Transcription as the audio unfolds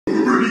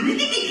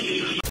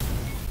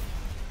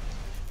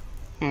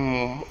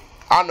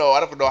I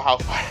don't even know how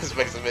far this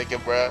makes it make it,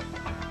 bruh.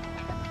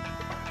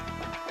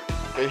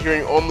 Been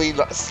hearing only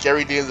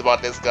scary things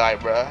about this guy,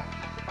 bruh.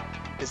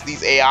 It's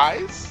these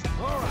AIs?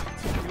 Alright,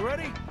 you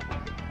ready?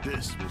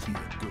 This will be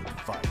a good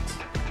fight.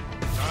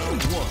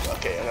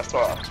 Okay, that's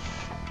all.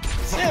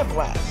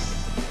 Sandblast.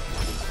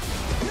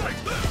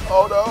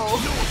 Oh no.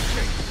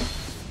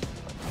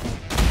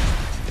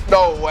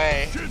 No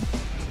way.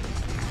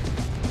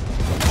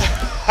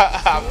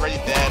 I'm already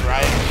dead,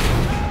 right?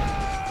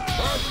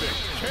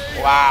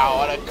 Wow,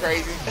 what a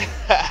crazy.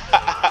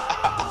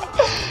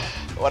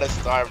 What a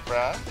start,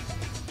 bruh.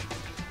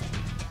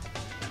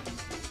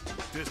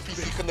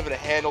 PC couldn't even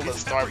handle the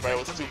start, bruh. It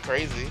was too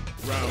crazy.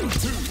 Round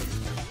 2.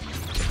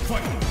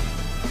 Fight.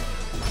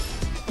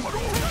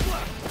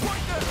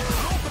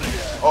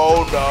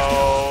 Oh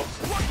no.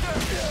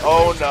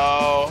 Oh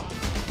no.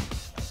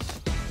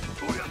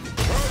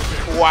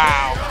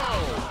 Wow.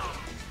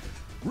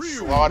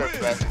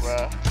 Slaughterfest,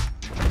 bruh.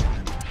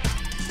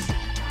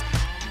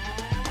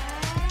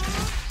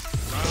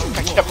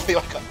 I can't believe I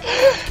got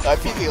a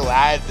PC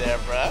lied there,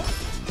 bruh.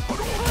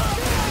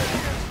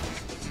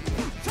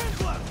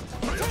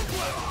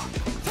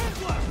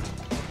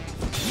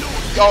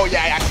 Oh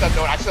yeah, I should have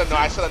known. I should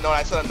have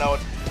known.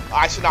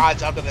 I should not have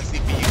jumped on the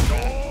CPU,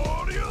 bruh.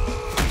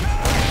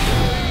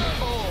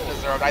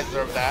 I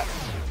deserve that.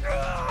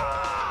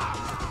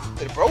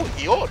 Did bro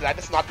heal? Did I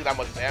just not do that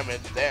much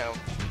damage? Damn.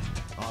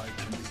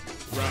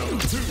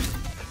 Round 2.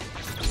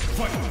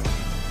 Fight.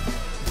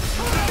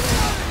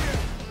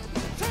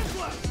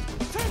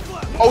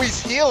 Oh,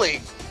 he's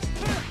healing.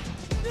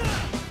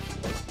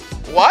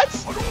 What?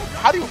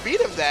 How do you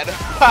beat him then?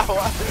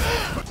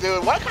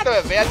 Dude, what kind of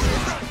advantage?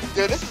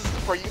 Dude, this is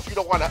for you if you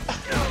don't wanna.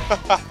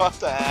 What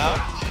the hell?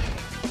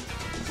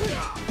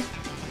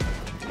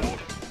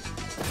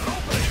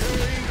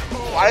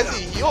 Why does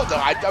he heal though?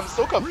 I'm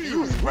so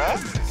confused, bruh.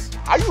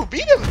 How you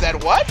beat him then?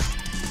 What?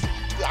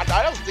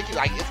 I was thinking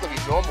like it's gonna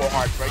be normal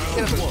hard, bro. You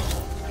can't even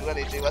do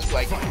anything unless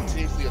like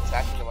continuously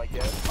attacking him, I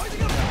guess.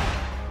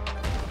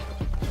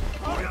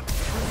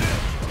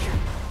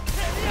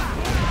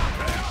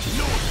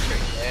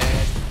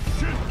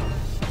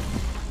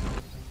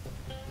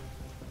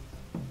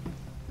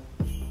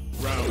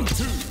 Round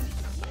 2.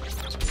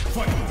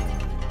 Fight.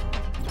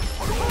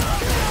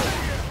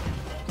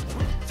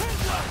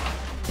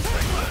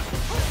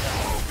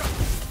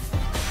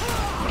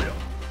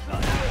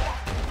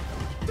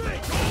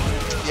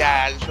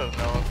 Yeah, I should have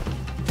known.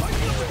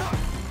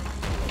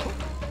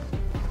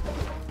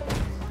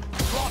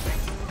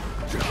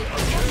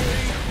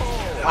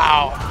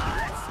 Wow.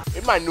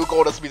 Maybe my new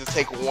goal is to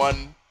take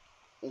one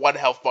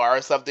health bar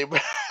or something, bro.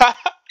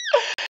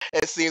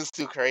 It seems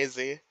too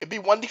crazy. It'd be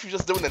one thing if you're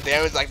just doing the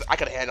damage, like I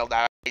could handle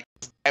that. Right?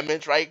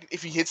 Damage, right?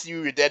 If he hits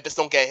you, you're dead. Just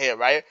don't get hit,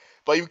 right?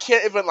 But you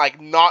can't even like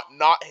not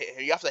hit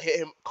him. You have to hit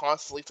him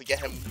constantly to get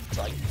him to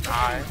like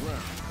die.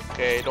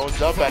 Okay, don't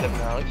jump at him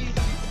now.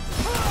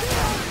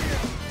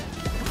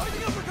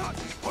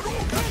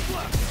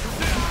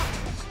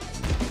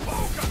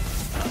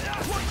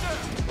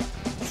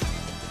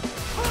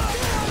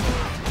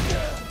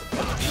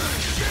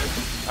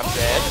 I'm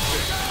dead.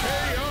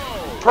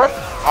 Perfect.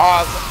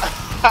 Oh,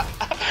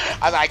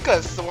 I could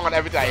have sworn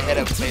every time I hit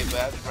him, say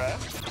that, bro.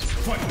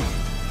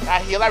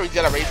 That heal, that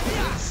regeneration is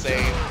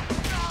insane.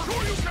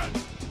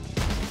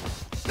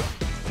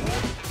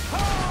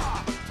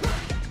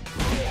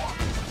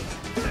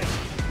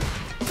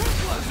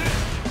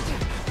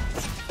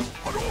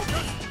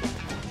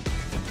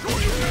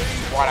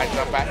 Why'd I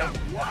jump at him?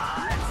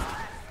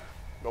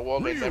 The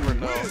world may never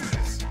know.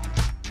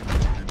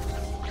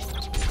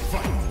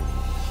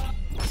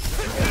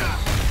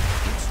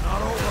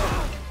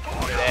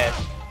 I'm dead.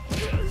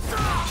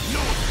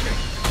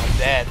 I'm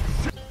dead.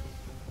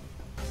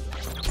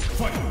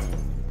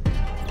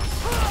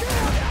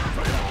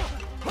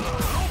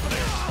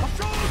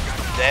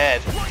 I'm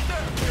dead.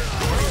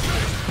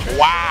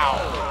 Wow.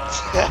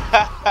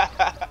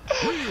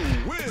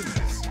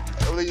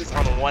 At least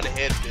on one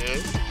hit,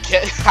 dude.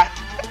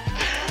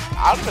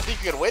 I don't even think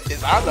you can win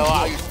this. I don't know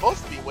how you're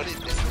supposed to be winning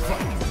this, bro.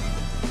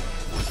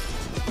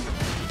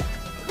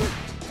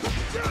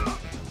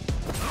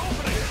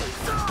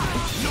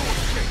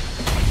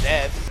 I'm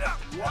dead.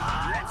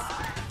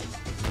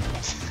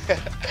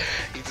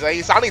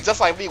 He's sounding just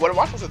like me. What am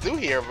I supposed to do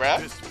here, bruh?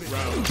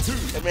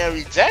 That man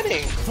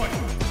regenning.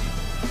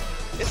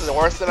 This is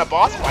worse than a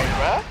boss fight,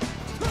 bruh.